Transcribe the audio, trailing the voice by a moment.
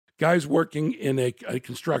Guy's working in a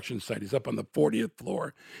construction site. He's up on the 40th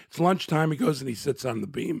floor. It's lunchtime. He goes and he sits on the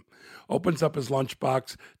beam, opens up his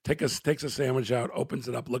lunchbox, takes a sandwich out, opens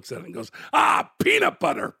it up, looks at it and goes, peanut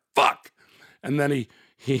butter, fuck. And then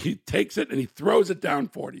he takes it and he throws it down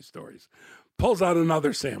 40 stories, pulls out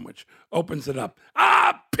another sandwich, opens it up,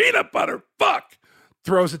 peanut butter, fuck.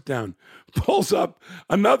 Throws it down, pulls up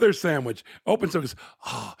another sandwich, opens it, goes,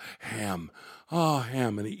 ham,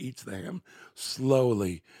 and he eats the ham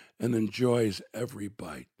slowly and enjoys every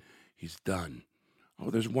bite. He's done.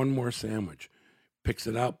 There's one more sandwich. Picks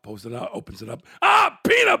it up, pulls it out, opens it up,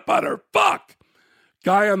 peanut butter, fuck.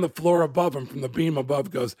 Guy on the floor above him from the beam above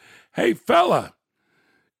goes, hey, fella,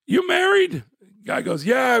 you married? Guy goes,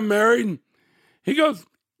 yeah, I'm married. He goes,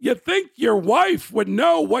 you think your wife would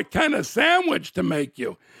know what kind of sandwich to make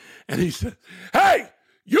you? And he said, hey,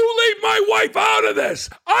 you leave my wife out of this.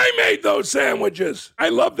 I made those sandwiches. I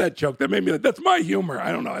love that joke. That made me, that's my humor.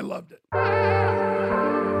 I don't know. I loved it.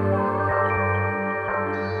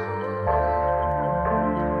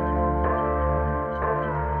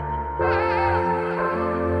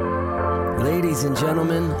 Ladies and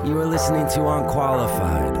gentlemen, you are listening to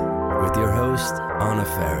Unqualified with your host, Anna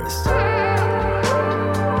Faris.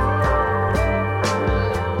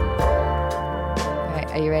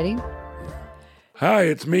 Are you ready? Hi,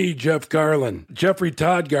 it's me, Jeff Garlin. Jeffrey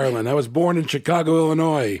Todd Garlin. I was born in Chicago,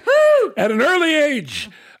 Illinois. Woo! At an early age,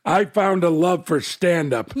 I found a love for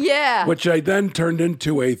stand-up. Yeah. Which I then turned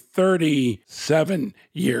into a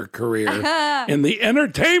 37-year career in the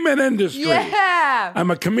entertainment industry. Yeah.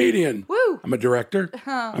 I'm a comedian. Woo. I'm a director.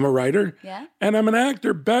 I'm a writer. Yeah. And I'm an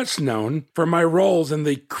actor best known for my roles in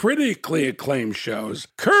the critically acclaimed shows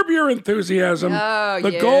Curb Your Enthusiasm,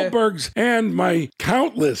 The Goldbergs, and my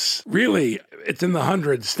countless, really, it's in the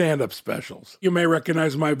hundreds, stand-up specials. You may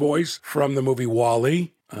recognize my voice from the movie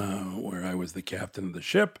WALL-E, where I was the captain of the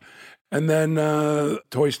ship. And then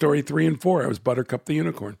Toy Story 3 and 4, I was Buttercup the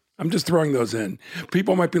Unicorn. I'm just throwing those in.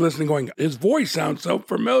 People might be listening going, his voice sounds so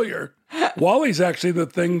familiar. WALL-E's actually the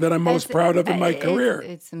thing that I'm most proud of in my career.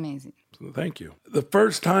 It's amazing. So thank you. The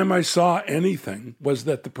first time I saw anything was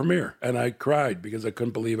at the premiere, and I cried because I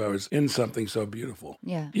couldn't believe I was in something so beautiful.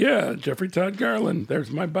 Yeah. Yeah, Jeffrey Todd Garlin.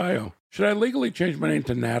 There's my bio. Should I legally change my name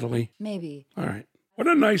to Natalie? Maybe. All right. What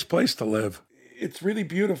a nice place to live. It's really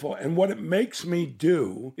beautiful. And what it makes me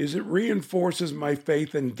do is it reinforces my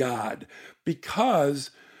faith in God,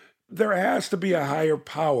 because there has to be a higher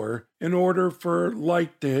power in order for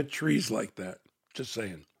light to hit trees like that. Just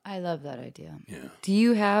saying. I love that idea. Yeah. Do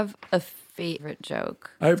you have a favorite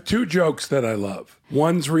joke? I have two jokes that I love.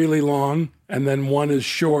 One's really long, and then one is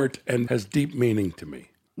short and has deep meaning to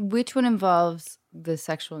me. Which one involves the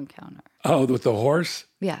sexual encounter? Oh, with the horse?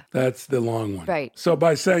 Yeah. That's the long one. Right. So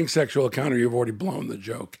by saying sexual encounter, you've already blown the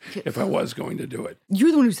joke if I was going to do it.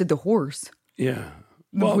 You're the one who said the horse. Yeah.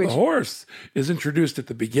 Well, the horse is introduced at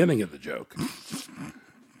the beginning of the joke.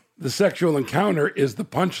 The sexual encounter is the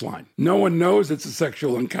punchline. No one knows it's a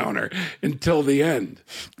sexual encounter until the end.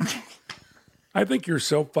 I think you're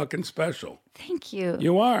so fucking special. Thank you.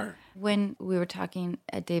 You are. When we were talking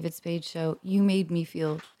at David Spade's show, you made me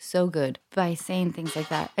feel so good by saying things like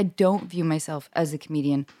that. I don't view myself as a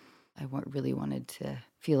comedian. I really wanted to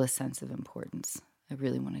feel a sense of importance. I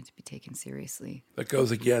really wanted to be taken seriously. That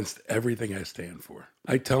goes against everything I stand for.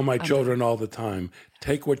 I tell my children all the time,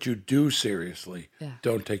 take what you do seriously. Yeah.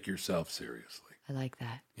 Don't take yourself seriously. I like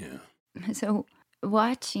that. Yeah. So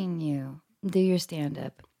watching you do your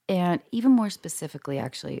stand-up, and even more specifically,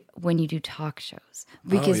 actually, when you do talk shows,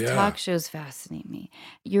 because talk shows fascinate me.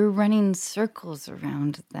 You're running circles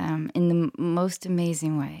around them in the most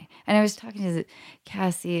amazing way. And I was talking to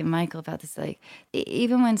Cassie and Michael about this, like,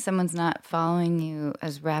 even when someone's not following you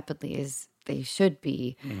as rapidly as they should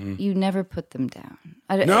be, you never put them down.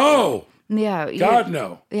 No! Yeah. God,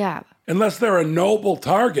 no. Yeah. Unless they're a noble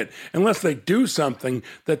target, unless they do something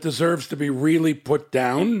that deserves to be really put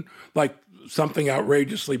down, like something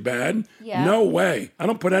outrageously bad. Yeah. No way. I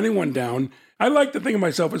don't put anyone down. I like to think of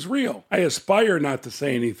myself as real. I aspire not to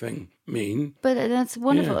say anything mean. But that's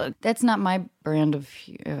wonderful. Yeah. That's not my brand of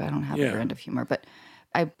humor. I don't have a brand of humor, but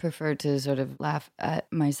I prefer to sort of laugh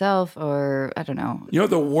at myself, or I don't know. You know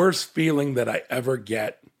the worst feeling that I ever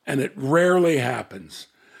get, and it rarely happens,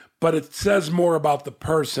 but it says more about the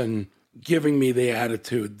person giving me the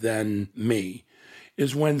attitude than me,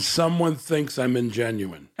 is when someone thinks I'm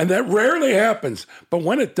ingenuine. And that rarely happens, but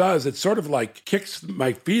when it does, it sort of like kicks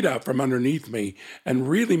my feet out from underneath me and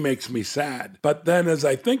really makes me sad. But then as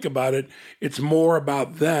I think about it, it's more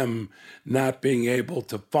about them not being able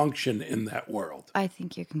to function in that world. I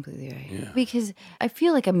think you're completely right. Yeah. Because I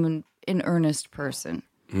feel like I'm an earnest person.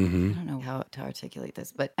 I don't know how to articulate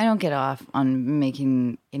this, but I don't get off on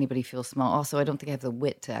making anybody feel small. Also, I don't think I have the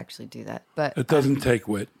wit to actually do that. But It doesn't take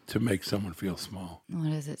wit to make someone feel small.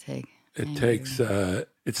 what does it take? It takes,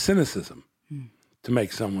 it's cynicism to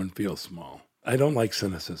make someone feel small. I don't like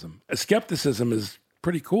cynicism. Skepticism is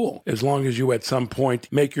pretty cool, as long as you at some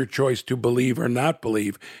point make your choice to believe or not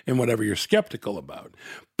believe in whatever you're skeptical about.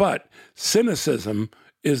 But cynicism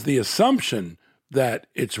is the assumption that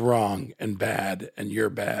it's wrong and bad and you're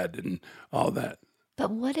bad and all that.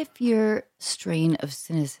 But what if your strain of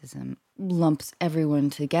cynicism lumps everyone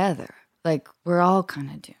together? Like, we're all kind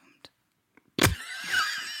of doomed.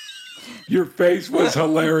 Your face was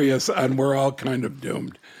hilarious, and we're all kind of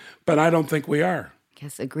doomed. But I don't think we are.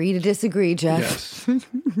 Guess agree to disagree, Jeff. Yes.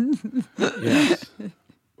 Yes.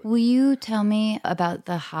 Will you tell me about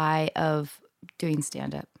the high of doing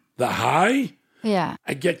stand-up? The high? Yeah.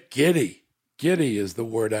 I get giddy. Giddy is the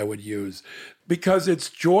word I would use because it's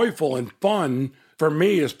joyful and fun for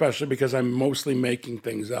me, especially because I'm mostly making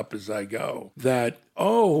things up as I go. That,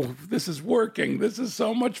 oh, this is working. This is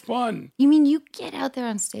so much fun. You mean you get out there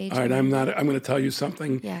on stage? All right, I'm going to tell you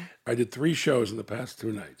something. Yeah. I did 3 shows in the past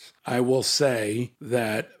 2 nights. I will say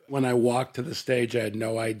that when I walked to the stage, I had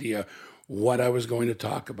no idea what I was going to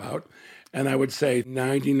talk about. And I would say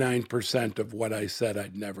 99% of what I said,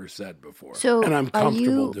 I'd never said before. So and I'm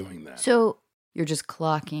comfortable doing that. So you're just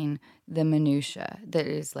clocking the minutia that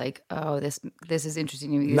is like, oh, this is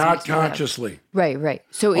interesting to me. Not consciously. Right.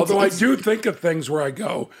 So although I do think of things where I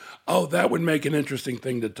go, oh, that would make an interesting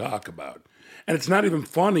thing to talk about. And it's not even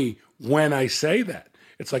funny when I say that.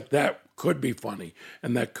 It's like that could be funny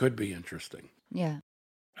and that could be interesting. Yeah.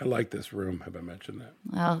 I like this room. Have I mentioned that?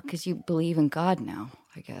 Well, because you believe in God now,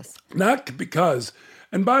 I guess. Not because,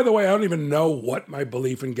 and by the way, I don't even know what my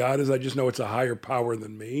belief in God is. I just know it's a higher power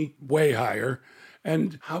than me, way higher.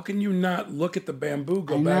 And how can you not look at the bamboo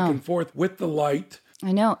go back and forth with the light?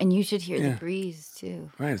 I know. And you should hear the breeze,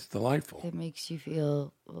 too. Right, it's delightful. It makes you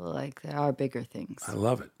feel like there are bigger things. I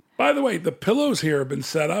love it. By the way, the pillows here have been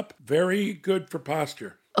set up. Very good for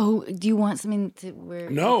posture. Oh, do you want something to where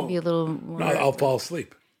No. it can be a little more... No, I'll fall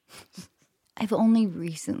asleep. I've only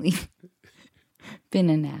recently been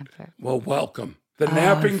a napper. Well, welcome. The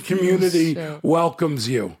napping community welcomes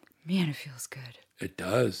you. Man, it feels good. It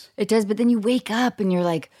does. It does, but then you wake up and you're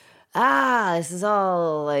like, this is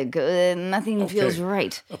all like, nothing feels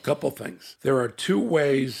right. A couple things. There are 2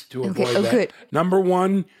 ways to avoid that. Good. Number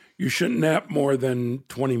 1, you shouldn't nap more than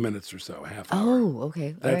 20 minutes or so, half hour. Oh,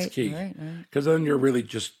 okay. That's key. Because then you're really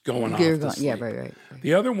just going off to sleep. Yeah, right.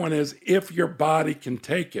 The other one is if your body can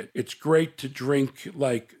take it, it's great to drink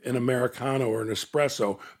like an Americano or an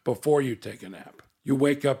espresso before you take a nap. You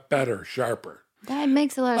wake up better, sharper. That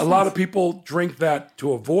makes a lot of sense. A lot of people drink that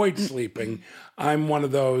to avoid sleeping. I'm one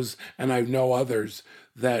of those, and I know others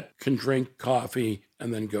that can drink coffee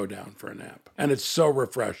and then go down for a nap. And it's so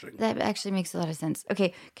refreshing. That actually makes a lot of sense.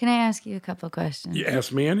 Okay, can I ask you a couple of questions? You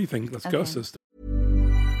ask me anything. Let's go, sister.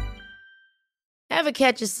 Ever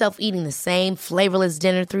catch yourself eating the same flavorless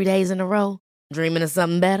dinner 3 days in a row? Dreaming of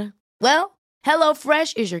something better? Well,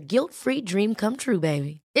 HelloFresh is your guilt-free dream come true,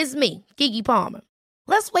 baby. It's me, Keke Palmer.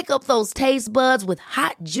 Let's wake up those taste buds with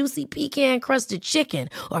hot, juicy pecan-crusted chicken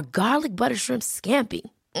or garlic butter shrimp scampi.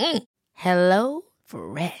 Hello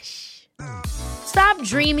Fresh. Stop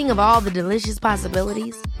dreaming of all the delicious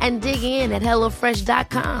possibilities and dig in at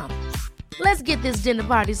HelloFresh.com. Let's get this dinner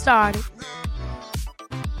party started.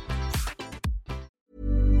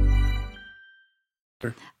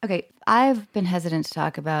 Okay, I've been hesitant to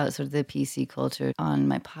talk about sort of the PC culture on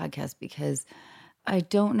my podcast because I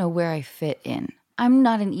don't know where I fit in. I'm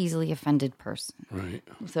not an easily offended person. Right.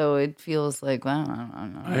 So it feels like, well,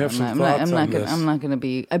 I have some thoughts on this. I'm not going to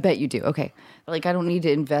be, I bet you do. Okay. Like, I don't need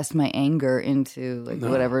to invest my anger into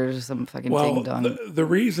whatever, some fucking ding dong. The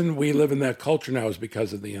reason we live in that culture now is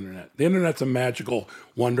because of the internet. The internet's a magical,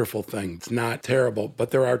 wonderful thing. It's not terrible,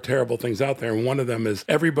 but there are terrible things out there. And one of them is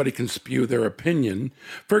everybody can spew their opinion.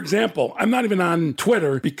 For example, I'm not even on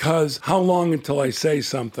Twitter because how long until I say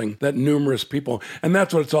something that numerous people, and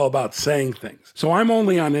that's what it's all about, saying things. So I'm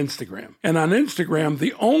only on Instagram. And on Instagram,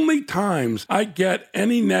 the only times I get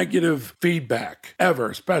any negative feedback ever,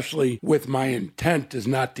 especially with my intent is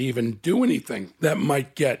not to even do anything that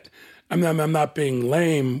might get, I'm not being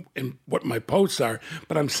lame in what my posts are,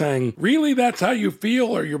 but I'm saying, really, that's how you feel?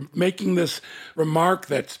 Or you're making this remark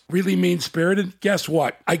that's really mean-spirited? Guess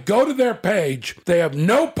what? I go to their page, they have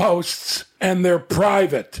no posts, and they're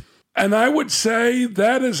private. And I would say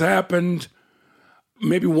that has happened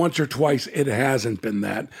maybe once or twice. It hasn't been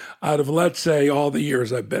that. Out of, let's say, all the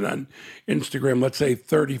years I've been on Instagram, let's say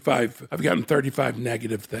 35, I've gotten 35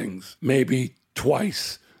 negative things. Maybe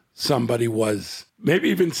twice somebody was maybe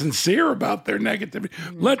even sincere about their negativity.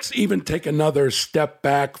 Let's even take another step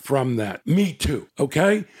back from that. Me too,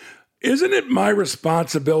 okay? Isn't it my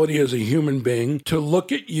responsibility as a human being to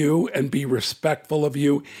look at you and be respectful of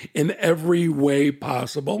you in every way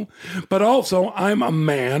possible? But also, I'm a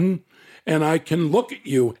man and I can look at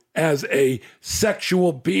you as a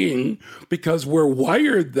sexual being because we're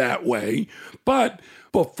wired that way. But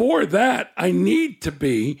before that, I need to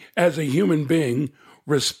be, as a human being,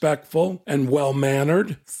 respectful and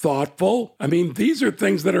well-mannered, thoughtful. I mean, these are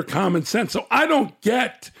things that are common sense. So I don't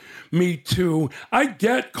get Me Too. I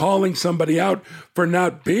get calling somebody out for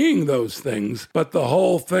not being those things, but the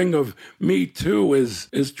whole thing of Me Too is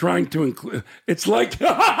trying to include. It's like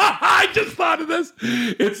I just thought of this.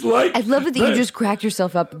 It's like I love it that you just cracked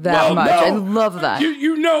yourself up that much. No, I love that.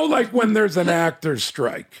 You know, like when there's an actor's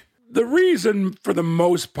strike. The reason, for the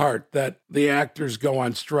most part, that the actors go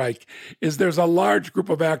on strike is there's a large group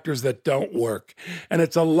of actors that don't work. And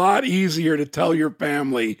it's a lot easier to tell your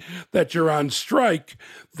family that you're on strike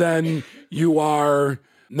than you are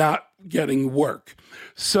not getting work.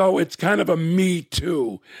 So it's kind of a Me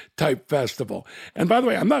Too type festival. And by the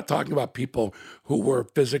way, I'm not talking about people who were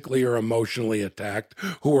physically or emotionally attacked,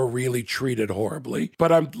 who were really treated horribly.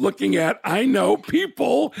 But I'm looking at, I know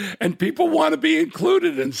people, and people want to be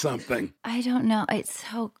included in something. I don't know. It's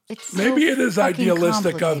maybe it is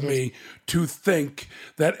idealistic of me to think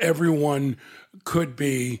that everyone could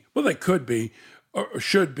be, well, they could be, or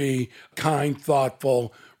should be kind,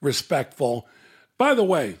 thoughtful, respectful. By the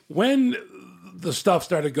way, when the stuff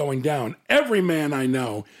started going down, every man I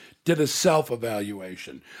know did a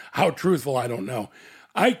self-evaluation. How truthful, I don't know.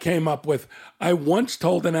 I came up with, I once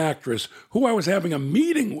told an actress who I was having a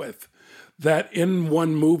meeting with that in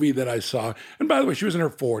one movie that I saw, and by the way, she was in her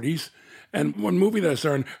 40s, and one movie that I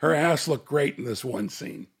saw, and her ass looked great in this one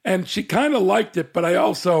scene. And she kind of liked it, but I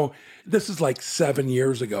also, this is like 7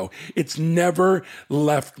 years ago, it's never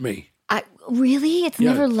left me. Really? It's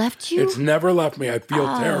never left you? It's never left me. I feel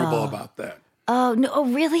terrible about that. Oh, no. Oh,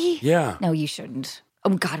 really? Yeah. No, you shouldn't. Oh,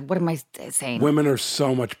 God, what am I saying? Women are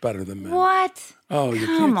so much better than men. What? Oh, you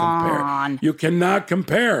Come can't compare. on. You cannot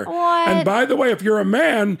compare. What? And by the way, if you're a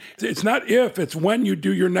man, it's not if, it's when you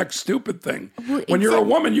do your next stupid thing. Well, when you're a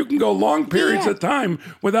woman, you can go long periods of time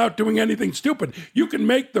without doing anything stupid. You can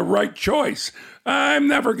make the right choice. I'm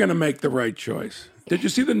never going to make the right choice. Did you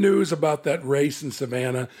see the news about that race in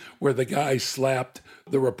Savannah where the guy slapped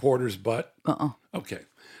the reporter's butt? Okay.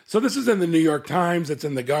 So this is in the New York Times. It's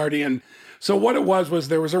in the Guardian. So what it was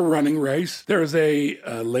there was a running race. There was a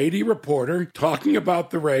lady reporter talking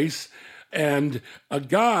about the race, and a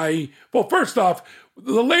guy, well, first off,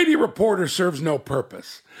 the lady reporter serves no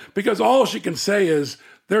purpose because all she can say is,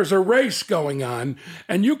 there's a race going on,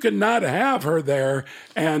 and you cannot have her there,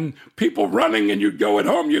 and people running, and you go at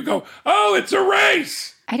home, you go, oh, it's a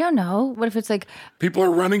race. I don't know. What if it's like... People are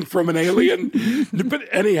running from an alien? But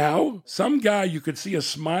anyhow, some guy, you could see a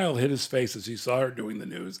smile hit his face as he saw her doing the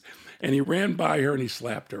news, and he ran by her and he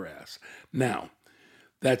slapped her ass. Now,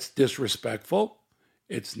 that's disrespectful.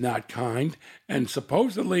 It's not kind, and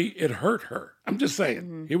supposedly it hurt her. I'm just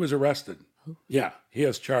saying. He was arrested. Yeah, he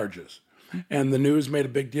has charges. And the news made a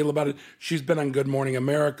big deal about it. She's been on Good Morning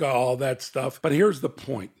America, all that stuff. But here's the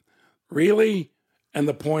point. Really? And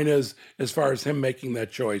the point is, as far as him making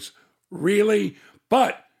that choice, really?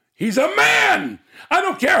 But he's a man. I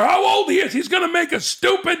don't care how old he is. He's going to make a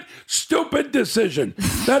stupid decision.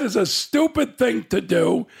 That is a stupid thing to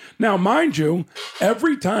do. Now, mind you,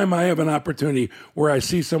 every time I have an opportunity where I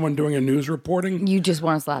see someone doing a news reporting. You just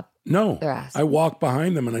want to slap their ass. I walk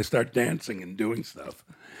behind them and I start dancing and doing stuff.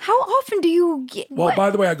 How often do you get... Well, by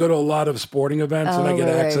the way, I go to a lot of sporting events and I get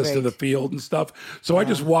access to the field and stuff. So I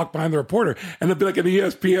just walk behind the reporter and it'll be like an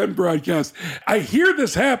ESPN broadcast. I hear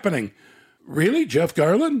this happening. Really? Jeff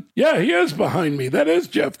Garlin? Yeah, he is behind me. That is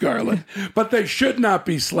Jeff Garlin. But they should not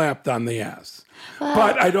be slapped on the ass.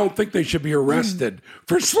 But I don't think they should be arrested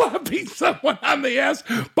for slapping someone on the ass.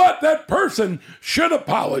 But that person should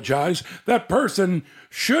apologize. That person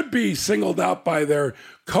should be singled out by their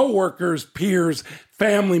coworkers, peers,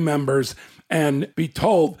 family members, and be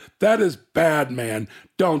told, that is bad, man.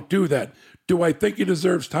 Don't do that. Do I think he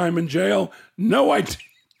deserves time in jail? No, I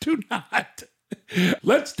do not.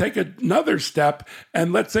 Let's take another step,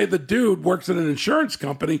 and let's say the dude works at an insurance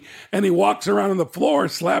company, and he walks around on the floor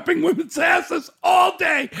slapping women's asses all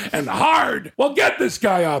day and hard. Well, get this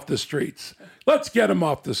guy off the streets. Let's get him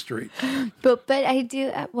off the streets. But I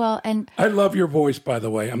do, and... I love your voice, by the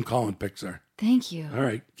way. I'm Colin Pixar. Thank you. All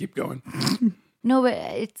right, keep going. No, but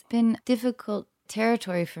it's been difficult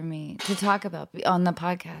territory for me to talk about on the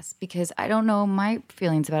podcast because I don't know my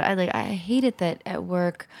feelings about it. I hate it that at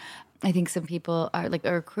work, I think some people are like,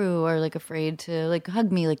 our crew are like afraid to like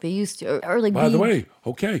hug me like they used to, or like. By the way,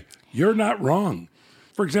 okay, you're not wrong.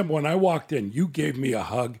 For example, when I walked in, you gave me a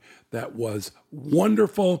hug that was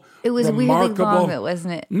wonderful. It was remarkable. Weirdly long,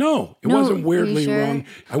 wasn't it? No, it wasn't weirdly sure? wrong.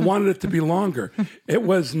 I wanted it to be longer. It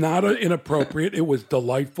was not inappropriate. It was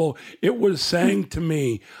delightful. It was saying to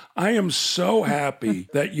me, I am so happy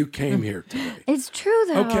that you came here today. It's true,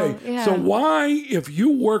 though. Okay, yeah. so why, if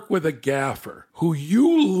you work with a gaffer who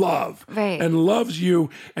you love Right. and loves you,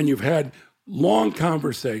 and you've had long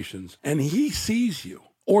conversations, and he sees you,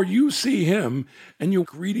 or you see him and you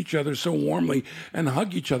greet each other so warmly and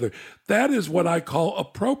hug each other, that is what I call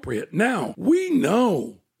appropriate. Now, we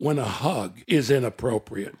know when a hug is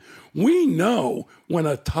inappropriate. We know when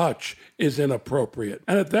a touch is inappropriate.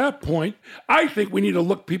 And at that point, I think we need to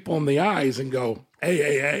look people in the eyes and go,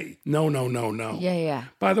 hey, no. Yeah.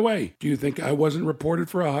 By the way, do you think I wasn't reported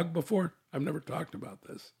for a hug before? I've never talked about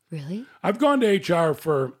this. Really? I've gone to HR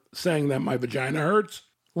for saying that my vagina hurts.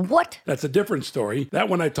 What? That's a different story. That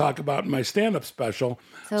one I talk about in my stand-up special.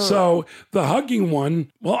 So the hugging one,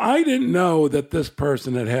 well, I didn't know that this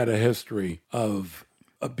person had a history of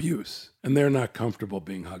abuse, and they're not comfortable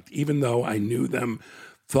being hugged. Even though I knew them,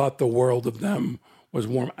 thought the world of them was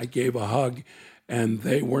warm, I gave a hug, and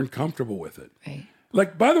they weren't comfortable with it. Right.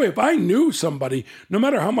 Like, by the way, if I knew somebody, no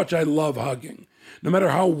matter how much I love hugging, no matter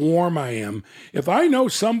how warm I am, if I know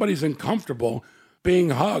somebody's uncomfortable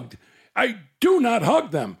being hugged, I do not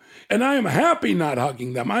hug them. And I am happy not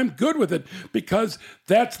hugging them. I'm good with it because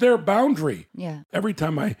that's their boundary. Yeah. Every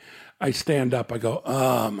time I stand up, I go,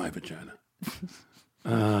 my vagina.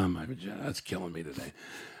 My vagina. That's killing me today.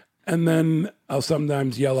 And then I'll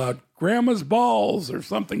sometimes yell out, grandma's balls or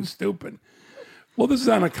something stupid. Well, this is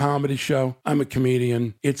on a comedy show. I'm a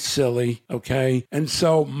comedian. It's silly, okay? And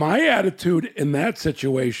so my attitude in that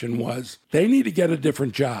situation was they need to get a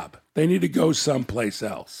different job. They need to go someplace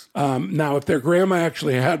else. Now, if their grandma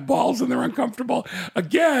actually had balls and they're uncomfortable,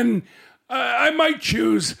 again, I might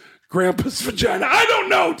choose grandpa's vagina. I don't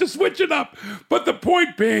know, to switch it up. But the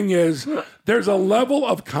point being is there's a level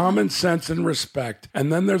of common sense and respect. And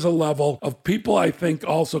then there's a level of people, I think,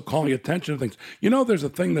 also calling attention to things. You know, there's a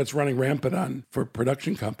thing that's running rampant for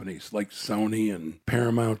production companies like Sony and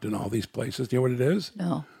Paramount and all these places. Do you know what it is?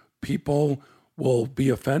 No. People will be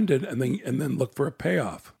offended and then look for a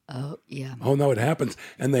payoff. Oh, yeah. Oh, no, it happens.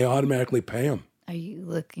 And they automatically pay them. Are you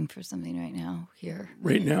looking for something right now here?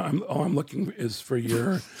 Right now, I'm looking is for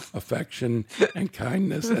your affection and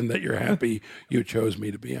kindness and that you're happy you chose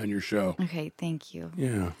me to be on your show. Okay, thank you.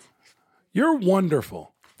 Yeah. You're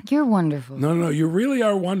wonderful. You're wonderful. No, you really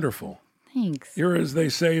are wonderful. Thanks. You're, as they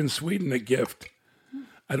say in Sweden, a gift.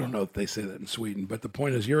 I don't know if they say that in Sweden, but the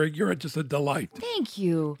point is you're just a delight. Thank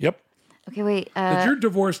you. Yep. Okay, wait. Did your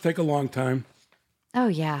divorce take a long time? Oh,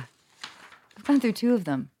 yeah. I've gone through 2 of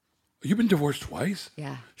them. You've been divorced twice?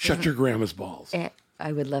 Yeah. Shut your grandma's balls.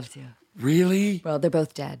 I would love to. Really? Well, they're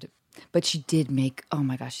both dead. But she did make, oh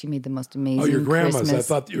my gosh, she made the most amazing your grandma's. Christmas I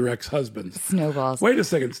thought your ex-husband's. snowballs. Wait a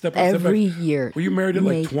second. Step Every back. year. Were you married at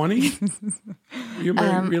like 20? Were you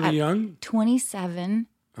married really young? 27,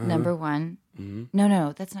 number one. Mm-hmm.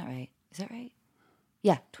 No, that's not right. Is that right?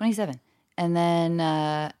 Yeah, 27. And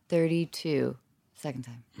then 32, second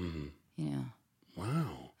time. Mm-hmm. You know.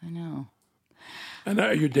 Wow. I know. And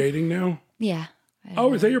are you dating now? Yeah.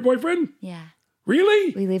 Oh, is that your boyfriend? Yeah.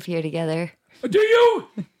 Really? We live here together. Do you?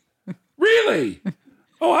 Really?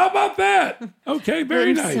 Oh, how about that? Okay,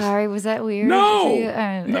 very nice. Sorry, was that weird?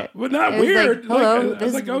 No, well, not weird. Like, hello,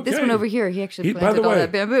 okay. this one over here, he actually By planted all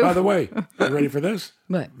that bamboo. the way, you ready for this?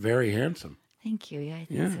 What? Very handsome. Thank you. Yeah, I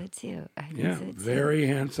think so too. Very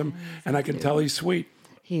handsome. And I can tell he's sweet.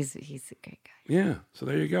 He's a great guy. Yeah, so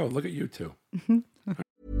there you go. Look at you two.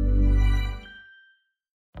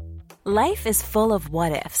 Life is full of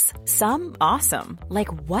what-ifs. Some awesome, like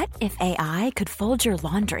what if AI could fold your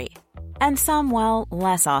laundry? And some, well,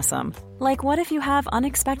 less awesome, like what if you have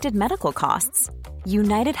unexpected medical costs?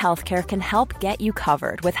 United Healthcare can help get you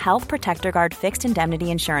covered with Health Protector Guard fixed indemnity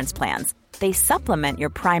insurance plans. They supplement your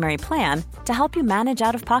primary plan to help you manage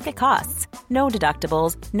out-of-pocket costs. No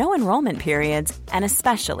deductibles, no enrollment periods, and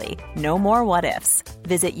especially no more what-ifs.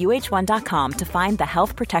 Visit UH1.com to find the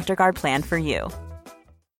Health Protector Guard plan for you.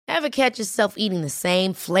 Ever catch yourself eating the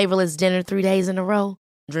same flavorless dinner 3 days in a row?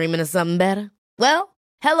 Dreaming of something better? Well,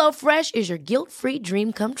 HelloFresh is your guilt-free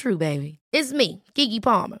dream come true, baby. It's me, Keke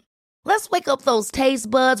Palmer. Let's wake up those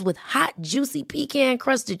taste buds with hot, juicy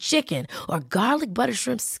pecan-crusted chicken or garlic butter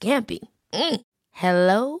shrimp scampi.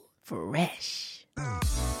 Hello Fresh.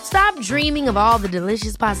 Stop dreaming of all the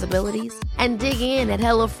delicious possibilities and dig in at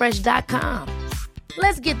HelloFresh.com.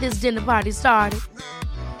 Let's get this dinner party started.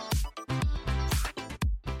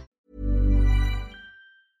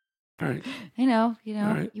 All right. I know,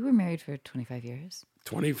 right. you were married for 25 years.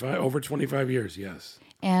 Over 25 years, yes.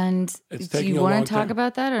 And It's do taking you a want long to talk time.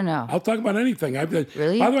 about that or no? I'll talk about anything.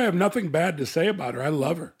 Really? By the way, I have nothing bad to say about her. I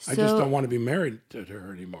love her. I just So- don't want to be married to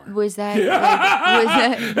her anymore. Was that, Yeah. was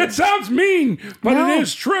that, It sounds mean, but No. it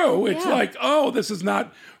is true. It's Yeah. like, oh, this is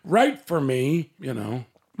not right for me,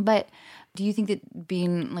 but do you think that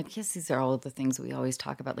being like, yes, these are all of the things that we always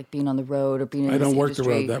talk about, like being on the road or being in I this don't work the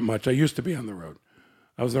industry. road that much. I used to be on the road.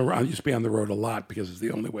 I used to be on the road a lot because it's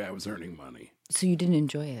the only way I was earning money. So you didn't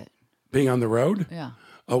enjoy it? Being on the road? Yeah.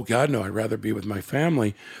 Oh, God, no. I'd rather be with my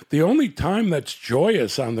family. The only time that's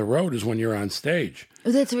joyous on the road is when you're on stage.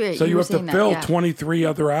 Oh, that's right. So you were have to saying that, fill yeah. 23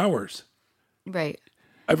 other hours. Right.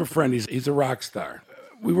 I have a friend, he's a rock star.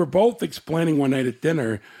 We were both explaining one night at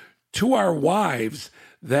dinner to our wives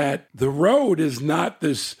that the road is not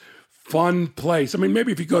this fun place. I mean,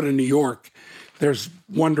 maybe if you go to New York, there's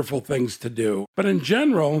wonderful things to do. But in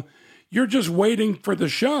general, you're just waiting for the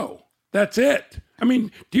show. That's it. I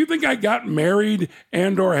mean, do you think I got married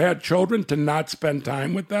and or had children to not spend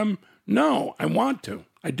time with them? No, I want to.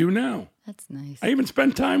 I do now. That's nice. I even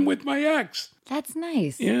spend time with my ex. That's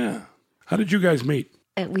nice. Yeah. How did you guys meet?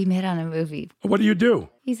 We met on a movie. What do you do?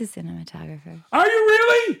 He's a cinematographer. Are you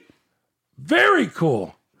really? Very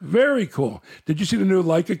cool. Very cool. Did you see the new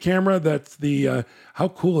Leica camera? That's the, how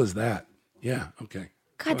cool is that? Yeah, okay.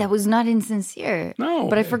 God, that was not insincere. No.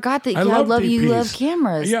 But I forgot that I I love you DPs. love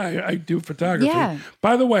cameras. Yeah, I do photography. Yeah.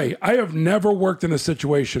 By the way, I have never worked in a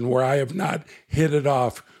situation where I have not hit it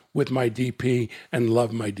off with my DP and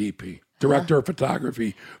love my DP. Director of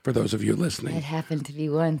photography, for those of you listening. It happened to be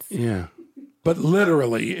once. Yeah. But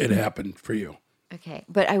literally, it happened for you. Okay,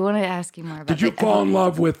 but I want to ask you more about Did you fall in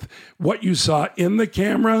love with what you saw in the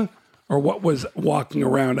camera or what was walking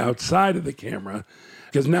around outside of the camera?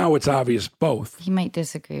 Because now it's obvious both. He might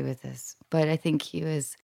disagree with this, but I think he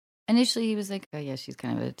was initially he was like, oh yeah, she's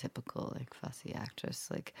kind of a typical like fussy actress.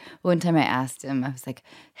 Like one time I asked him, I was like,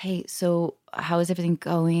 hey, so how is everything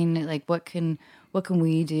going? Like what can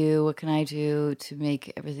we do? What can I do to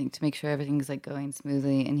make sure everything's like going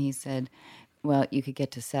smoothly? And he said, well, you could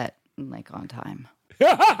get to set like on time.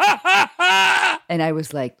 And I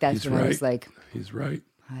was like, that's He's when right. I was like, He's right.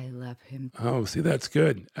 I love him. Oh, see, that's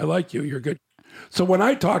good. I like you. You're good. So when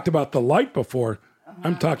I talked about the light before,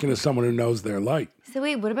 I'm talking to someone who knows their light. So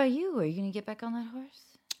wait, what about you? Are you going to get back on that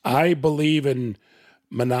horse? I believe in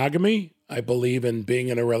monogamy. I believe in being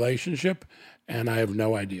in a relationship, and I have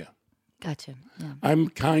no idea. Gotcha. Yeah. I'm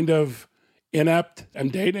kind of inept. I'm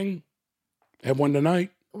dating. Have one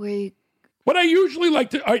tonight. What I usually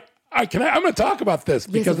like to, I'm going to talk about this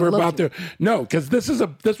because we're about to. No, because this was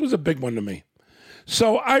a big one to me.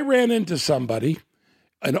 So I ran into somebody,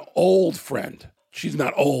 an old friend. She's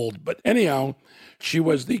not old, but anyhow, she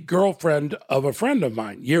was the girlfriend of a friend of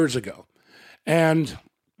mine years ago. And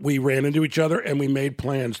we ran into each other and we made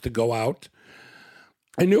plans to go out.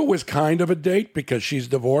 I knew it was kind of a date because she's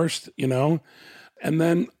divorced, And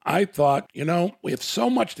then I thought, we have so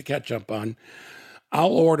much to catch up on.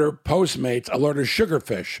 I'll order Postmates. I'll order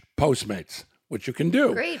Sugarfish Postmates, which you can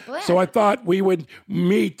do. Great plan. So I thought we would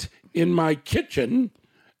meet in my kitchen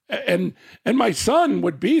and my son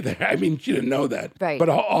would be there. I mean, she didn't know that. Right. But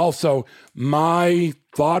also my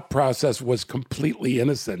thought process was completely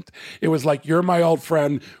innocent. It was like, you're my old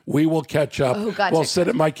friend. We will catch up. Oh, gotcha. We'll sit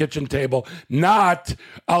at my kitchen table. Not,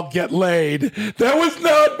 I'll get laid. That was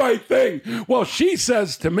not my thing. Well, she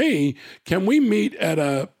says to me, can we meet at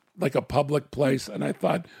a public place? And I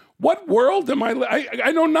thought, what world am I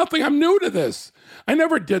know nothing. I'm new to this. I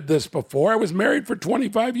never did this before. I was married for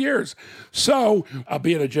 25 years. So I'll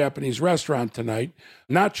be at a Japanese restaurant tonight,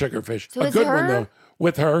 not Sugarfish. So a is good her? one, though.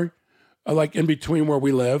 With her, like in between where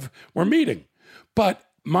we live, we're meeting. But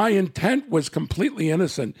my intent was completely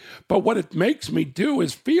innocent. But what it makes me do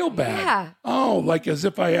is feel bad. Yeah. Oh, like as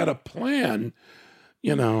if I had a plan,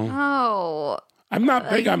 Oh. I'm not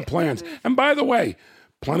big on plans. And by the way,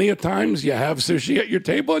 plenty of times you have sushi at your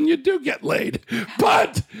table and you do get laid.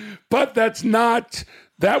 But that's not,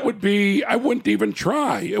 that would be, I wouldn't even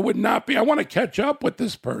try. It would not be, I want to catch up with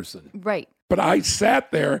this person. Right. But I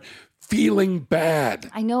sat there feeling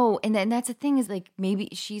bad. I know. And that's the thing is like maybe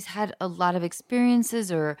she's had a lot of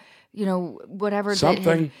experiences or, whatever.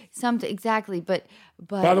 Something. Something. Exactly. But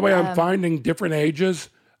By the way, I'm finding different ages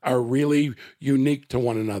are really unique to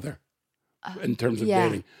one another in terms of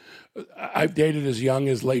dating. I've dated as young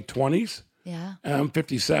as late 20s. Yeah. And I'm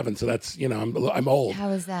 57, so that's, I'm old. How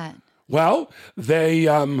is that? Well, they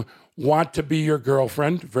want to be your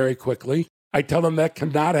girlfriend very quickly. I tell them that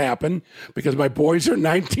cannot happen because my boys are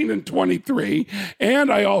 19 and 23,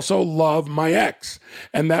 and I also love my ex,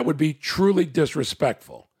 and that would be truly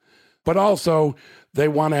disrespectful. But also, they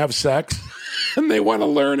want to have sex, and they want to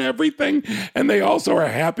learn everything, and they also are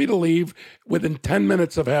happy to leave within 10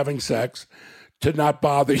 minutes of having sex to not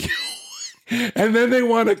bother you. And then they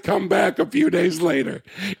want to come back a few days later.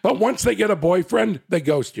 But once they get a boyfriend, they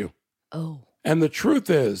ghost you. Oh. And the truth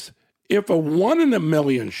is, if a 1 in a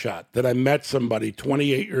million shot that I met somebody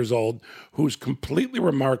 28 years old who's completely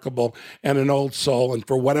remarkable and an old soul, and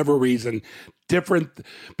for whatever reason, different,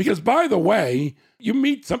 because by the way, you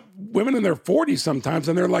meet some women in their 40s sometimes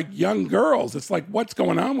and they're like young girls. It's like, what's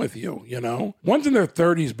going on with you, you know? One's in their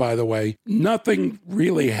 30s, by the way, nothing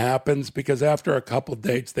really happens because after a couple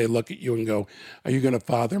dates, they look at you and go, are you going to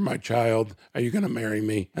father my child? Are you going to marry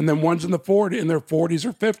me? And then one's in their 40s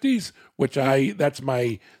or 50s, which that's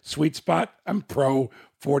my sweet spot. I'm pro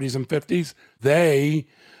 40s and 50s.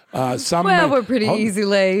 We're pretty easy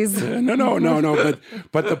lays. No.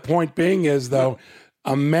 But the point being is, though,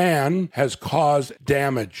 a man has caused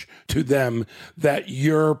damage to them that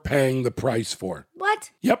you're paying the price for. What?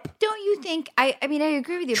 Yep. Don't you think? I mean, I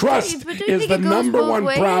agree with you. Trust but is the number one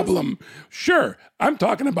problem. Sure. I'm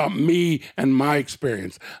talking about me and my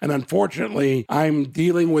experience. And unfortunately, I'm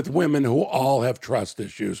dealing with women who all have trust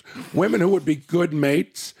issues. Women who would be good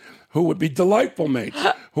mates, who would be delightful mates,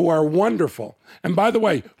 who are wonderful. And by the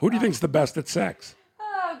way, who do you think's the best at sex?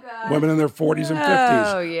 Oh, God. Women in their 40s and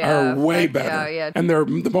 50s are way better. Yeah. And they're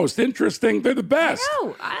the most interesting. They're the best.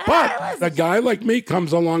 But a guy like me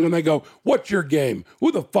comes along and they go, what's your game?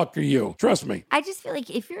 Who the fuck are you? Trust me. I just feel like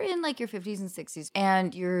if you're in like your 50s and 60s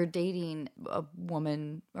and you're dating a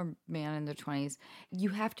woman or man in their 20s, you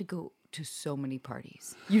have to go to so many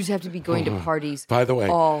parties. You just have to be going to parties by the way,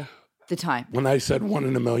 all the time. When I said 1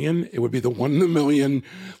 in a million, it would be the 1 in a million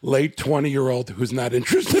late 20-year-old who's not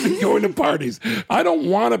interested in going to parties. I don't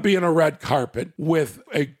want to be in a red carpet with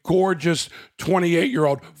a gorgeous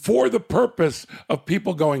 28-year-old for the purpose of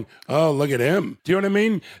people going, oh, look at him. Do you know what I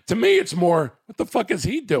mean? To me, it's more, what the fuck is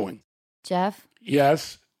he doing? Jeff?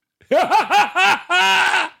 Yes.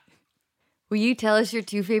 Will you tell us your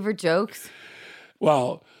 2 favorite jokes?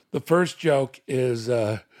 Well, the first joke is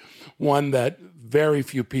one that very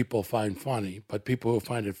few people find funny, but people who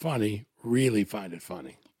find it funny really find it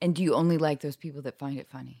funny. And do you only like those people that find it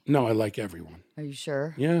funny? No, I like everyone. Are you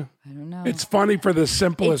sure? Yeah. I don't know. It's funny for the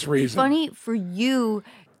simplest reason. It's funny for you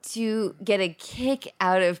to get a kick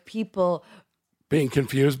out of people being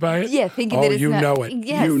confused by it? Yeah, thinking that it's not. Know it.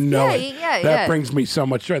 Yes. You know it. Yeah, that brings me so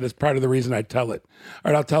much joy. That's part of the reason I tell it.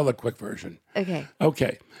 All right, I'll tell the quick version.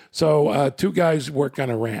 Okay. So 2 guys work on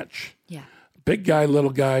a ranch. Yeah. Big guy,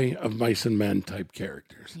 little guy, of mice and men type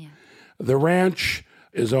characters. Yeah. The ranch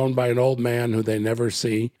is owned by an old man who they never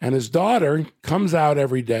see. And his daughter comes out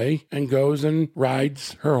every day and goes and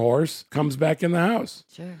rides her horse, comes back in the house.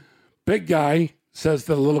 Sure. Big guy says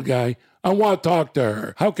to the little guy, I want to talk to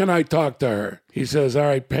her. How can I talk to her? He says, all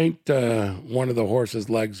right, paint one of the horse's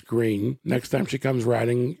legs green. Next time she comes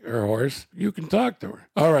riding her horse, you can talk to her.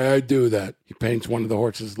 All right, I do that. He paints one of the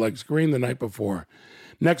horse's legs green the night before.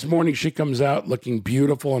 Next morning, she comes out looking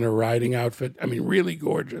beautiful in her riding outfit. I mean, really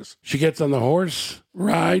gorgeous. She gets on the horse,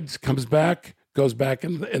 rides, comes back, goes back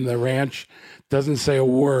in the ranch, doesn't say a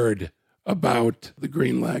word about the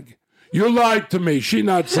green leg. You lied to me. She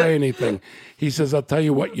not say anything. He says, I'll tell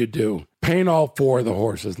you what you do. Paint all 4 of the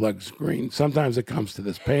horse's legs green. Sometimes it comes to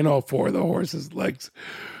this. Paint all 4 of the horse's legs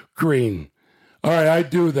green. All right, I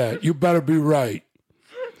do that. You better be right.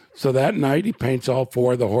 So that night, he paints all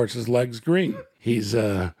 4 of the horse's legs green. He's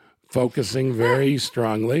focusing very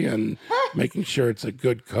strongly and making sure it's a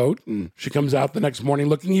good coat. And she comes out the next morning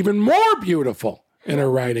looking even more beautiful in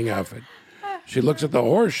her riding outfit. She looks at the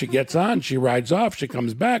horse. She gets on. She rides off. She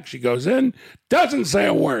comes back. She goes in. Doesn't say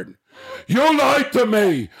a word. You lied to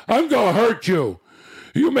me. I'm going to hurt you.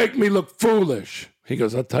 You make me look foolish. He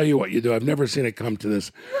goes, I'll tell you what you do. I've never seen it come to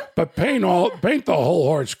this. But paint the whole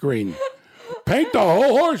horse green. Paint the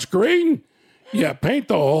whole horse green? Yeah, paint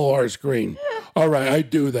the whole horse green. All right, I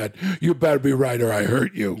do that. You better be right or I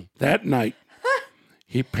hurt you. That night,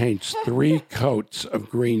 he paints 3 coats of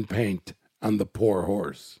green paint on the poor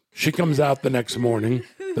horse. She comes out the next morning.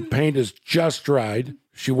 The paint is just dried.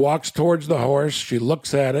 She walks towards the horse. She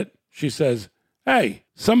looks at it. She says, hey,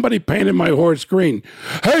 somebody painted my horse green.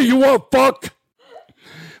 Hey, you old fuck!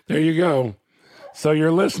 There you go. So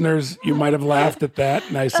your listeners, you might have laughed at that,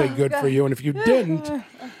 and I say good for you. And if you didn't,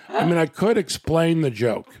 I mean, I could explain the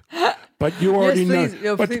joke. But you already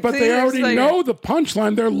know. But they already know the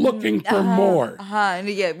punchline. They're looking for more. And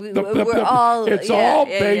yeah, It's all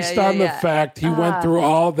based on the fact he went through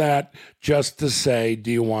all that just to say,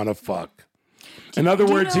 "Do you want to fuck?" In other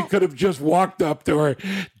words, he could have just walked up to her,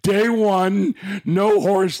 day one, no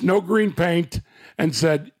horse, no green paint, and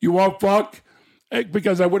said, "You want fuck?"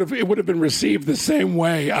 Because it would have been received the same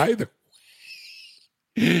way either.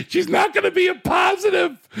 She's not going to be a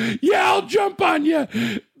positive. Yeah, I'll jump on you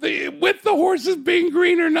with the horses being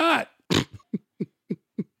green or not.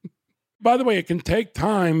 By the way, it can take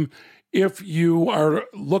time if you are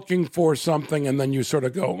looking for something and then you sort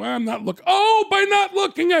of go, I'm not looking. Oh, by not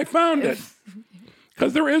looking, I found it.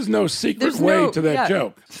 Because there is no secret way to that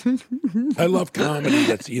joke. I love comedy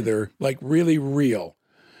that's either like really real,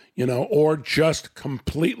 or just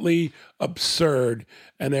completely absurd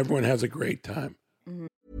and everyone has a great time.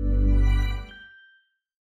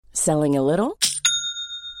 Selling a little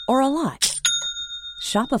or a lot?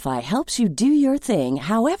 Shopify helps you do your thing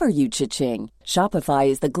however you cha-ching. Shopify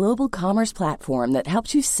is the global commerce platform that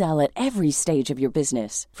helps you sell at every stage of your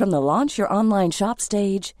business. From the launch your online shop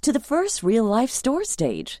stage to the first real-life store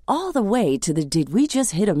stage, all the way to the did we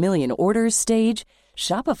just hit a million orders stage.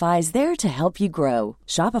 Shopify is there to help you grow.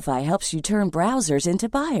 Shopify helps you turn browsers into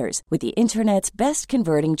buyers with the internet's best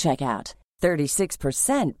converting checkout.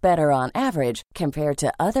 36% better on average compared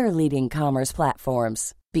to other leading commerce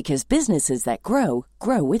platforms. Because businesses that grow,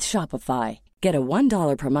 grow with Shopify. Get a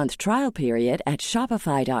 $1 per month trial period at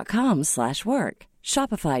shopify.com/work.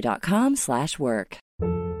 Shopify.com/work.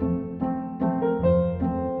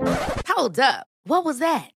 Hold up. What was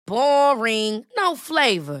that? Boring. No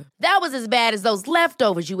flavor. That was as bad as those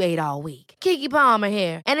leftovers you ate all week. Keke Palmer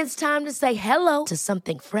here, and it's time to say hello to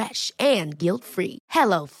something fresh and guilt-free.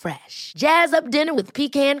 Hello Fresh. Jazz up dinner with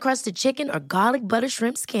pecan-crusted chicken or garlic butter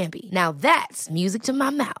shrimp scampi. Now that's music to my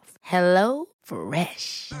mouth. Hello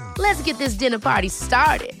Fresh. Let's get this dinner party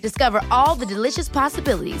started. Discover all the delicious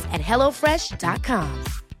possibilities at hellofresh.com.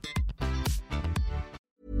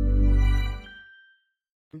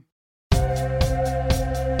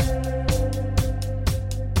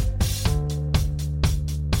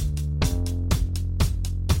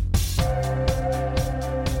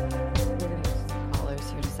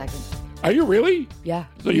 Are you really? Yeah.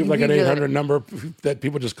 So you have like an 800 number that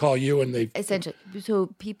people just call you and they... Essentially.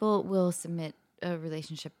 So people will submit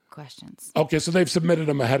relationship questions. Okay, so they've submitted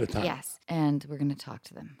them ahead of time. Yes, and we're going to talk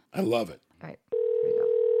to them. I love it. All right, here we go.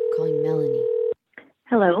 Calling Melanie.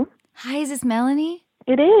 Hello. Hi, is this Melanie?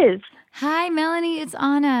 It is. Hi, Melanie, it's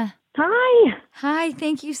Anna. Hi. Hi,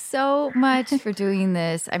 thank you so much for doing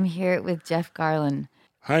this. I'm here with Jeff Garlin.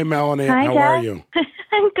 Hi, Melanie. Hi, How Jeff. are you?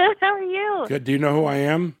 I'm good. How are you? Good. Do you know who I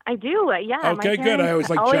am? I do. Yeah. Okay, good. I always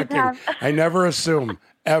like checking. I never assume,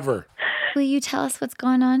 ever. Will you tell us what's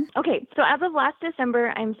going on? Okay, so as of last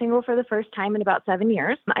December, I'm single for the first time in about 7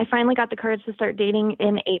 years. I finally got the courage to start dating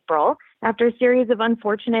in April. After a series of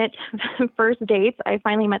unfortunate first dates, I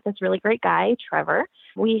finally met this really great guy, Trevor.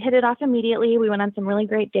 We hit it off immediately. We went on some really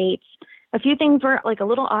great dates. A few things were like a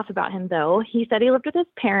little off about him, though. He said he lived with his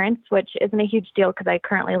parents, which isn't a huge deal because I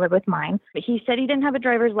currently live with mine. But he said he didn't have a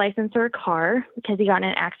driver's license or a car because he got in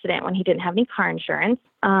an accident when he didn't have any car insurance.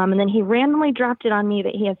 And then he randomly dropped it on me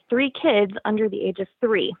that he has 3 kids under the age of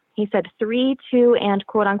 3. He said 3, 2, and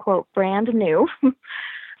quote unquote brand new.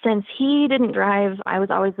 Since he didn't drive, I was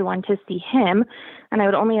always the one to see him, and I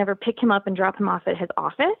would only ever pick him up and drop him off at his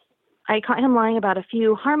office. I caught him lying about a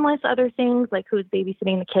few harmless other things, like who was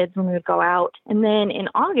babysitting the kids when we would go out. And then in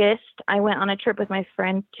August, I went on a trip with my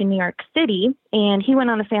friend to New York City, and he went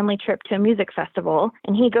on a family trip to a music festival,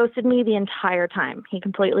 and he ghosted me the entire time. He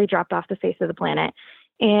completely dropped off the face of the planet.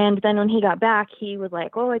 And then when he got back, he was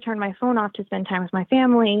like, I turned my phone off to spend time with my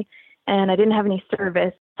family, and I didn't have any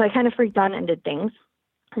service. So I kind of freaked out and did things.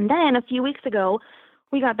 And then a few weeks ago,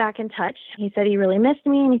 we got back in touch. He said he really missed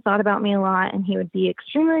me and he thought about me a lot and he would be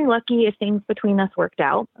extremely lucky if things between us worked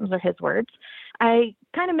out. Those are his words. I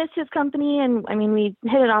kind of missed his company and we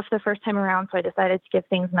hit it off the first time around, so I decided to give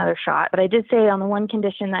things another shot. But I did say on the one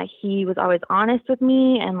condition that he was always honest with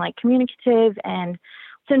me and communicative. And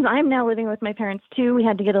since I'm now living with my parents too, we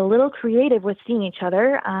had to get a little creative with seeing each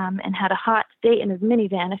other and had a hot date in his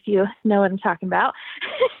minivan, if you know what I'm talking about.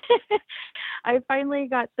 I finally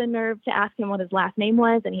got the nerve to ask him what his last name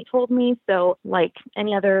was, and he told me. So like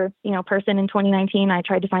any other, person in 2019, I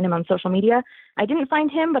tried to find him on social media. I didn't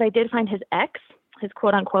find him, but I did find his ex, his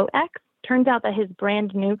quote-unquote ex. Turns out that his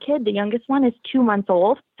brand new kid, the youngest one, is 2 months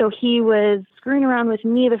old. So he was screwing around with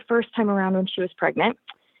me the first time around when she was pregnant.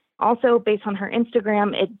 Also, based on her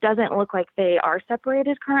Instagram, it doesn't look like they are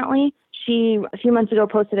separated currently. She, a few months ago,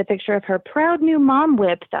 posted a picture of her proud new mom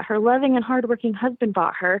whip that her loving and hardworking husband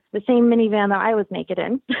bought her, the same minivan that I was naked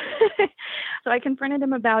in. So I confronted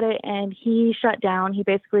him about it, and he shut down. He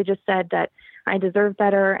basically just said that I deserve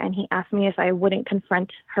better, and he asked me if I wouldn't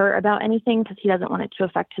confront her about anything because he doesn't want it to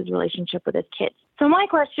affect his relationship with his kids. So my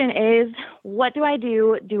question is, what do I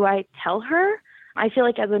do? Do I tell her? I feel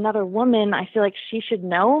like as another woman, I feel like she should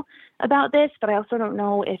know about this, but I also don't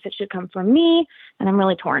know if it should come from me, and I'm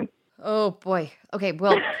really torn. Oh, boy. Okay,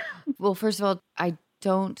 well, first of all, I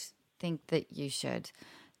don't think that you should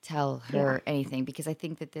tell her anything because I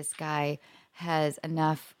think that this guy has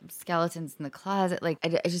enough skeletons in the closet. Like,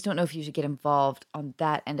 I just don't know if you should get involved on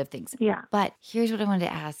that end of things. Yeah. But here's what I wanted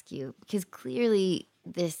to ask you, because clearly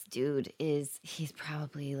this dude he's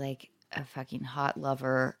probably like a fucking hot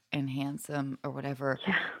lover and handsome or whatever.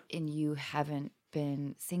 Yeah. And you haven't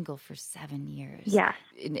been single for 7 years. Yeah.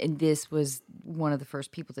 And this was one of the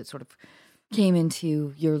first people that sort of came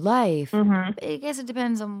into your life. Mm-hmm. I guess it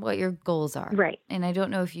depends on what your goals are. Right. And I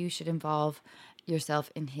don't know if you should involve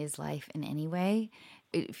yourself in his life in any way.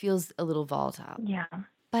 It feels a little volatile. Yeah.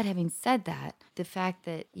 But having said that, the fact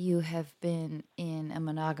that you have been in a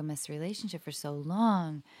monogamous relationship for so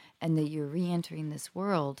long and that you're re-entering this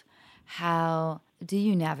world, how do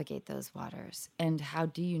you navigate those waters? And how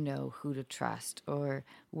do you know who to trust or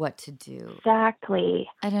what to do? Exactly.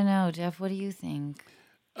 I don't know, Jeff, what do you think?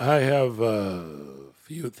 I have a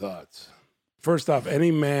few thoughts. First off,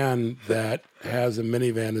 any man that has a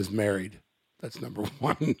minivan is married. That's number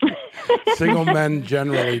one. Single men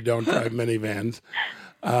generally don't drive minivans.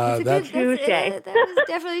 That was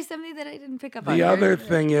definitely something that I didn't pick up on. The other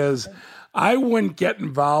thing is, I wouldn't get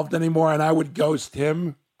involved anymore, and I would ghost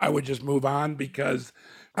him. I would just move on because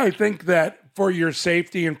I think that for your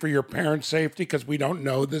safety and for your parents' safety, because we don't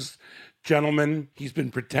know this gentleman, he's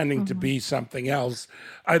been pretending to be something else.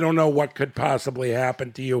 I don't know what could possibly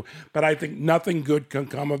happen to you, but I think nothing good can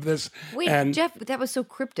come of this. Wait, Jeff, that was so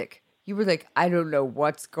cryptic. You were like, I don't know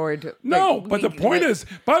what's going to. No, like, but the point is,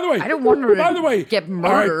 by the way, I don't want her to get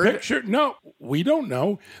murdered. All right, no, we don't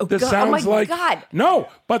know. Oh, this God, sounds like God. No,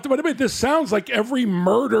 but this sounds like every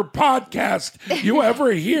murder podcast you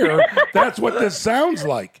ever hear. That's what this sounds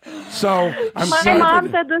like. So I'm My sorry.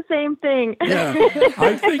 mom said the same thing. Yeah,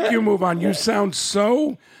 I think you move on. You sound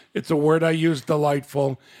so. It's a word I use,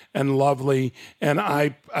 delightful and lovely, and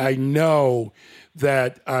I know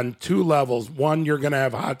that on two levels. One, you're going to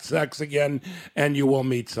have hot sex again, and you will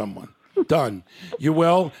meet someone. Done. You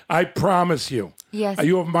will. I promise you. Yes.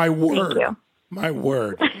 You have my word. Thank you. My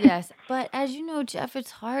word. Yes, but as you know, Jeff,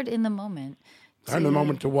 it's hard in the moment. In the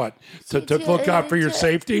moment to what? To look out for your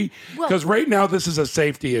safety? Because right now this is a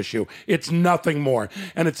safety issue. It's nothing more.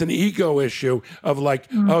 And it's an ego issue of like,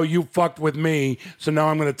 oh, you fucked with me, so now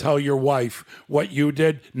I'm going to tell your wife what you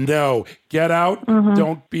did. No. Get out.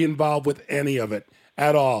 Don't be involved with any of it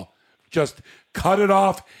at all. Just cut it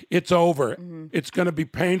off. It's over. It's going to be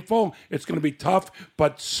painful. It's going to be tough,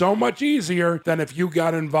 but so much easier than if you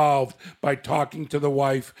got involved by talking to the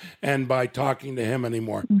wife and by talking to him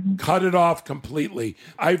anymore. Cut it off completely.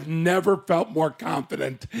 I've never felt more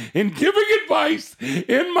confident in giving advice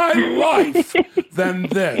in my life than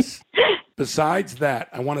this. Besides that,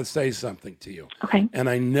 I want to say something to you. Okay. And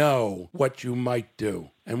I know what you might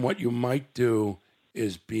do. And what you might do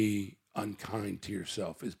is be unkind to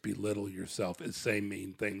yourself, is belittle yourself, is say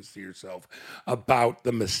mean things to yourself about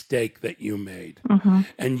the mistake that you made.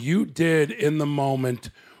 And you did in the moment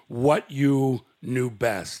what you knew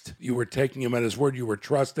best. You were taking him at his word. You were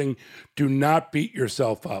trusting. Do not beat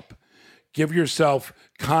yourself up. Give yourself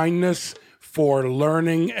kindness for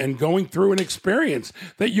learning and going through an experience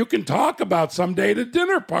that you can talk about someday at a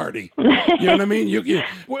dinner party. You know what I mean?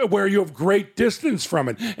 Where you have great distance from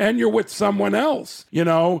it and you're with someone else, you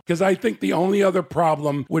know? Because I think the only other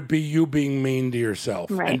problem would be you being mean to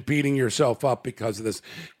yourself and beating yourself up because of this.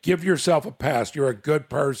 Give yourself a pass. You're a good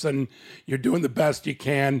person. You're doing the best you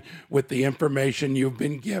can with the information you've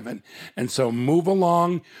been given. And so move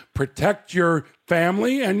along, protect your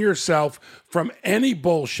family and yourself from any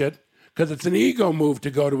bullshit. Because it's an ego move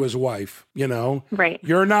to go to his wife, you know? Right.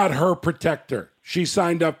 You're not her protector. She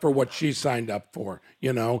signed up for what she signed up for,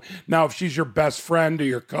 you know? Now, if she's your best friend or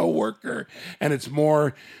your coworker and it's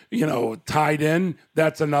more, you know, tied in,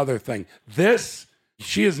 that's another thing.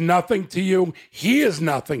 She is nothing to you. He is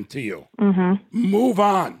nothing to you. Move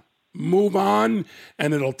on. Move on,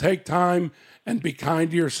 and it'll take time. And be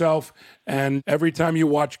kind to yourself. And every time you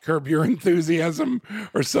watch Curb Your Enthusiasm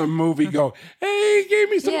or some movie, go, hey, he gave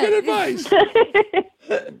me some good advice.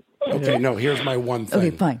 Okay, no, here's my one thing.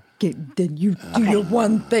 Okay, fine. Then you do your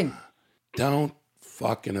one thing. Don't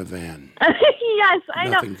fuck in a van. Yes, I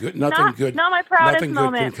know. Nothing good. Nothing good. Not my proudest Nothing good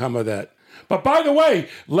moment. can come of that. But by the way,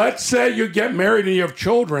 let's say you get married and you have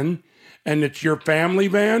children, and it's your family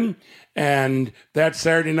van, and that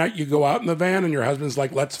Saturday night you go out in the van, and your husband's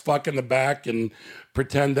like, "Let's fuck in the back and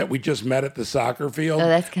pretend that we just met at the soccer field. Oh,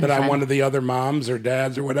 that's kinda that I'm fun. one of the other moms or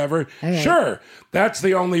dads or whatever." Okay. Sure, that's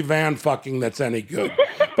the only van fucking that's any good.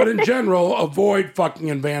 But in general, avoid fucking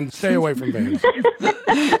in vans. Stay away from vans.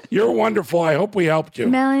 You're wonderful. I hope we helped you.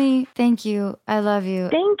 Melanie, thank you. I love you.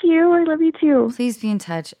 Thank you. I love you too. Please be in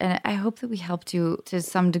touch. And I hope that we helped you to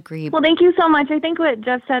some degree. Well, thank you so much. I think what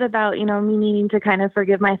Jeff said about, me needing to kind of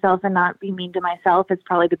forgive myself and not be mean to myself is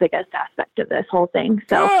probably the biggest aspect of this whole thing.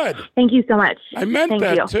 So Good. thank you so much. I meant thank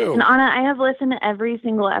that you. too. And Anna, I have listened to every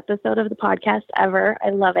single episode of the podcast ever. I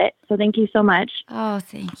love it. So thank you so much. Oh,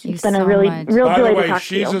 thank you It's been so a really, much. real By joy the to way, talk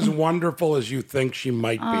she's to you. as wonderful as you think she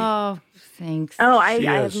might be. Oh, thanks. Oh, I She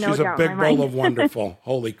have is. no She's doubt a in big my mind. bowl of wonderful.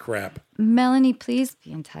 Holy crap. Melanie, please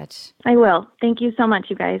be in touch. I will. Thank you so much,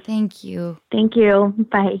 you guys. Thank you. Thank you.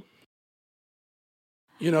 Bye.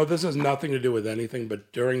 This has nothing to do with anything,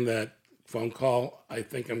 but during that phone call, I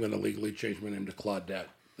think I'm going to legally change my name to Claudette.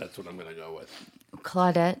 That's what I'm going to go with.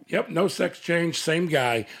 Claudette. Yep, no sex change, same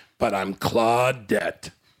guy, but I'm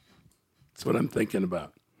Claudette. That's what I'm thinking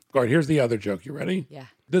about. All right, here's the other joke. You ready? Yeah.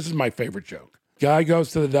 This is my favorite joke. Guy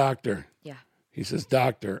goes to the doctor. Yeah. He says,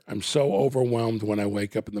 "Doctor, I'm so overwhelmed when I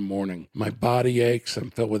wake up in the morning. My body aches. I'm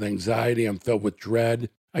filled with anxiety. I'm filled with dread.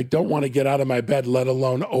 I don't want to get out of my bed, let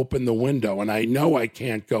alone open the window. And I know I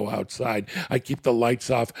can't go outside. I keep the lights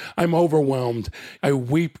off. I'm overwhelmed. I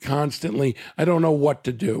weep constantly. I don't know what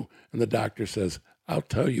to do." And the doctor says, "I'll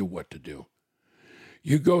tell you what to do.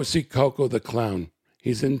 You go see Coco the Clown.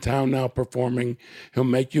 He's in town now performing. He'll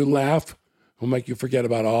make you laugh. He'll make you forget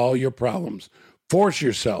about all your problems. Force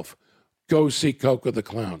yourself. Go see Coco the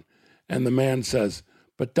Clown." And the man says,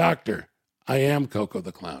 "But doctor, I am Coco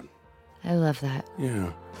the Clown." I love that.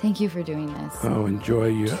 Yeah. Thank you for doing this. Oh,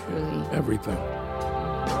 enjoy Truly. everything.